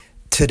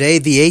Today,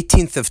 the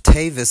 18th of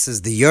Tevis,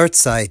 is the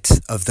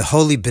yahrzeit of the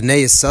holy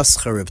Bnei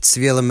Yissaschar, Reb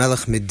Tzvi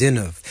Elimelech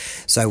Medinov.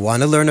 So I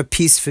want to learn a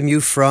piece from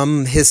you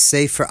from his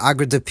Sefer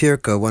Agra de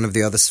Pirka, one of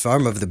the other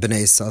Sfarim of the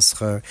Bnei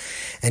Yissaschar.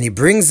 And he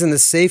brings in the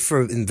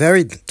Sefer,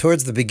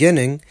 towards the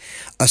beginning,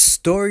 a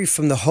story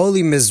from the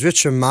holy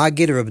Mizritcher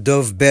Magid, Reb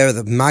Dov Ber,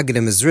 the Magid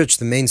Mizritch,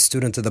 the main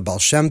student of the Baal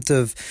Shem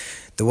Tov,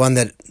 the one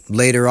that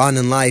later on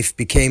in life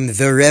became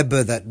the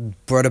Rebbe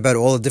that brought about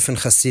all the different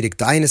Hasidic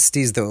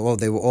dynasties. They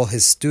were all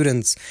his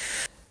students.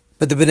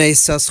 But the Bnei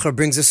Yissaschar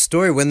brings a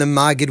story when the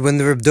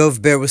Reb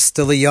Dov Ber was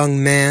still a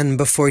young man,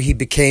 before he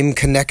became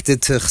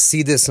connected to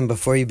Chassidus and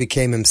before he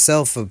became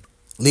himself a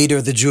leader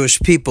of the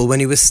Jewish people. When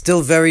he was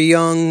still very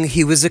young,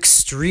 he was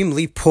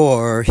extremely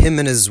poor. Him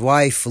and his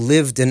wife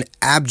lived in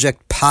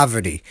abject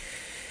poverty.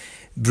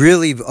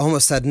 Really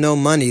almost had no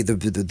money.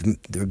 The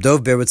Reb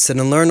Dov Ber would sit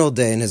and learn all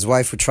day, and his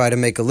wife would try to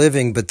make a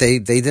living, but they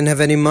didn't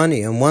have any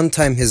money. And one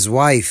time his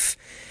wife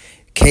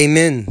came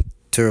in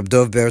to Reb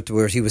Dov Ber,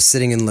 where he was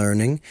sitting and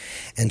learning,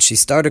 and she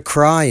started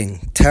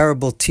crying,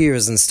 terrible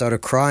tears, and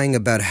started crying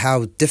about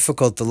how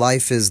difficult the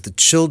life is. The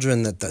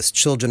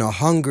children are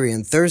hungry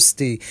and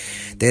thirsty.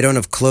 They don't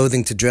have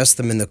clothing to dress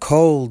them in the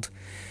cold.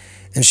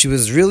 And she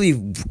was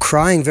really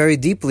crying very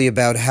deeply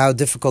about how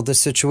difficult the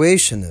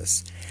situation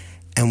is.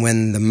 And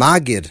when the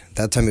Magid,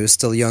 that time he was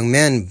still a young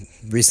man,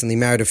 recently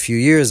married a few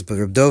years, but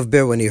Reb Dov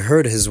Ber, when he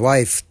heard his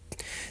wife,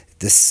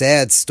 the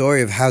sad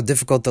story of how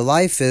difficult the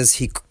life is,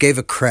 he gave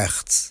a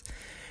krechts.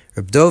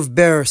 Reb Dov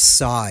Ber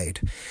sighed.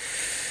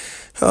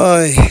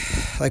 Oy,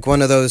 like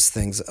one of those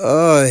things.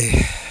 Oy.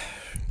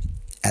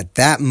 At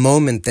that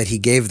moment that he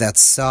gave that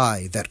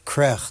sigh, that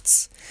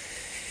krechts,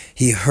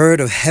 he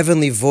heard a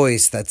heavenly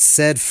voice that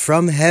said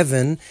from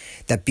heaven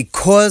that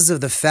because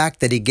of the fact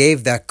that he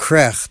gave that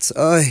krechts,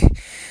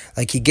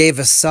 like he gave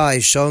a sigh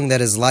showing that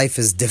his life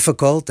is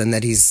difficult and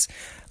that he's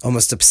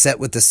almost upset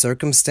with the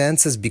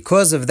circumstances,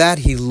 because of that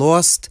he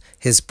lost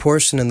his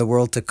portion in the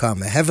world to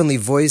come. A heavenly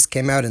voice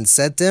came out and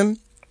said to him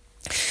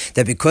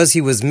that because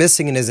he was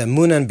missing in his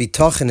emunah and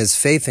bitoch, in his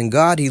faith in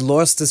God, he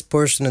lost his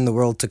portion in the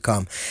world to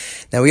come.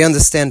 Now we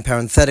understand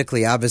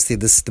parenthetically, obviously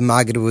the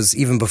Magid was,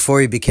 even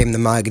before he became the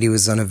Magid, he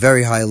was on a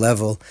very high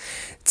level.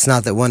 It's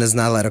not that one is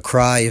not allowed to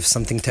cry if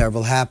something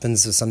terrible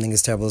happens, if something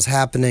as terrible is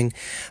happening.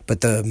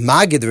 But the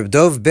Magid, Reb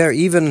Dov Ber,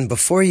 even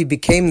before he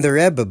became the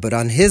Rebbe, but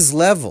on his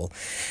level,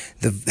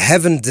 the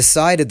heaven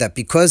decided that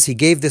because he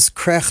gave this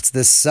krechts,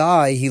 this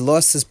sigh, he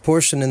lost his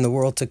portion in the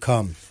world to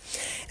come.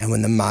 And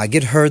when the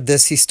Magid heard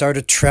this, he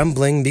started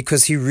trembling,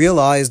 because he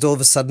realized all of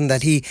a sudden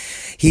that he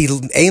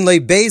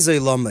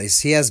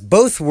has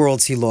both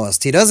worlds he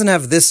lost. He doesn't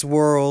have this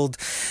world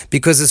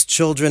because his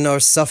children are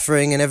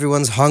suffering and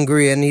everyone's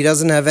hungry, and he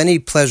doesn't have any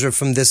pleasure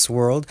from this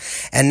world.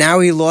 And now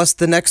he lost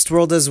the next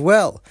world as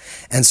well.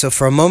 And so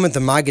for a moment,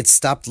 the Magid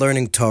stopped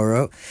learning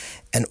Torah,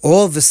 and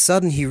all of a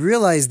sudden he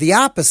realized the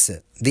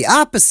opposite. The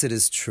opposite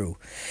is true.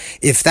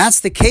 If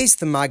that's the case,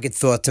 the Magid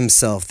thought to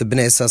himself, the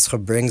Bnei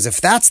Yissaschar brings, if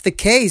that's the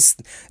case,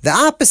 the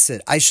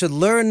opposite, I should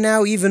learn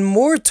now even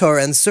more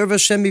Torah and serve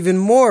Hashem even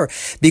more,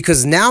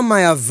 because now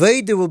my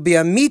avodah will be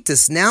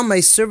amitis. Now my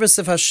service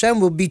of Hashem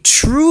will be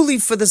truly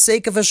for the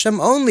sake of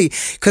Hashem only,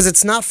 because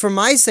it's not for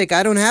my sake.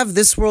 I don't have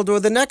this world or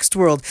the next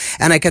world,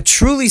 and I could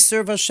truly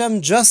serve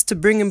Hashem just to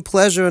bring him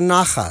pleasure and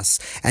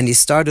nachas. And he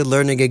started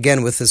learning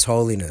again with his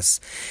holiness.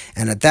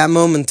 And at that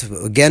moment,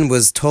 again,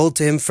 was told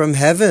to him from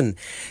heaven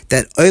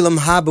that Olam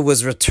Haba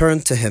was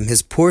returned to him.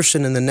 His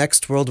portion in the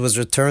next world was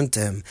returned to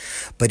him.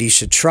 But he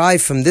should try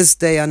from this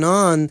day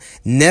on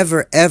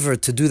never ever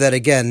to do that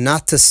again,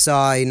 not to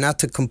sigh, not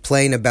to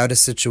complain about a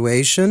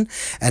situation,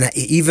 and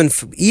even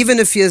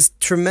if he has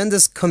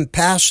tremendous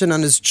compassion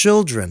on his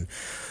children.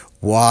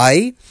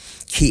 Why?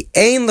 Ki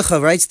ein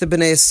lecha, writes the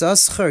Bnei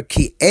Yissaschar,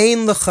 ki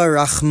ein lecha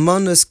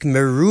rachmanus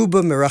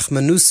meruba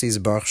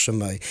merachmanusis baruch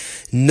Shemai.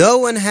 No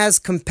one has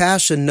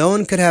compassion, no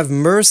one could have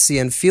mercy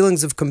and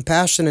feelings of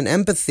compassion and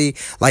empathy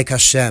like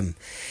Hashem.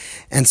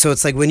 And so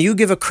it's like when you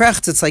give a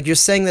krechts, it's like you're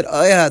saying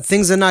that,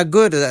 things are not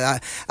good.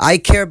 I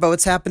care about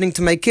what's happening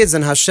to my kids,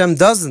 and Hashem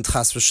doesn't,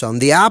 chas v'shalom.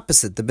 The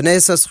opposite. The Bnei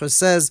Yissaschar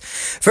says,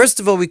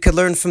 first of all, we could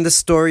learn from this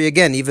story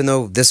again, even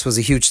though this was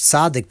a huge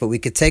tzaddik, but we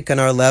could take on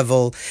our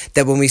level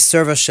that when we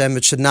serve Hashem,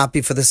 it should not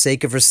be for the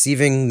sake of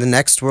receiving the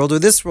next world or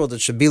this world. It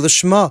should be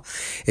lishma.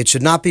 It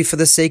should not be for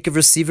the sake of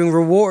receiving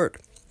reward.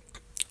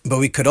 But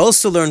we could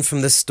also learn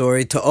from this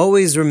story to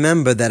always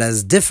remember that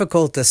as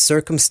difficult as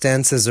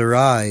circumstances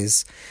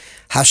arise,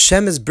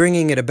 Hashem is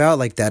bringing it about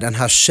like that, and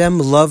Hashem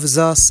loves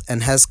us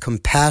and has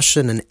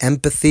compassion and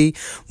empathy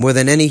more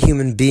than any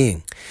human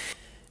being.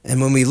 And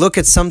when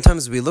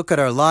sometimes we look at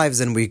our lives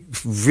and we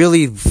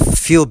really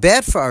feel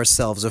bad for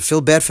ourselves or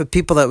feel bad for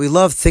people that we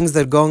love, things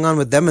that are going on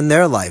with them in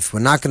their life. We're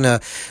not going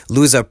to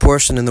lose our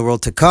portion in the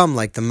world to come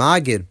like the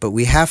Magid, but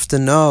we have to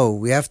know,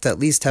 we have to at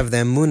least have the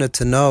emunah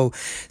to know,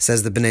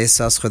 says the Bnei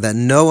Yissaschar, that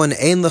no one,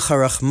 ein lecha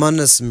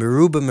rachmanas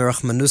meruba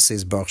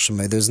merachmanusis baruch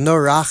Shemai. There's no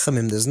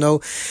rachamim, there's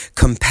no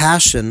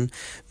compassion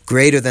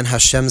greater than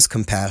Hashem's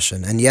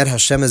compassion. And yet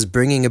Hashem is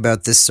bringing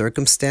about this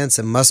circumstance.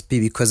 It must be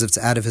because it's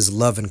out of His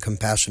love and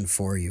compassion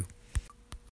for you.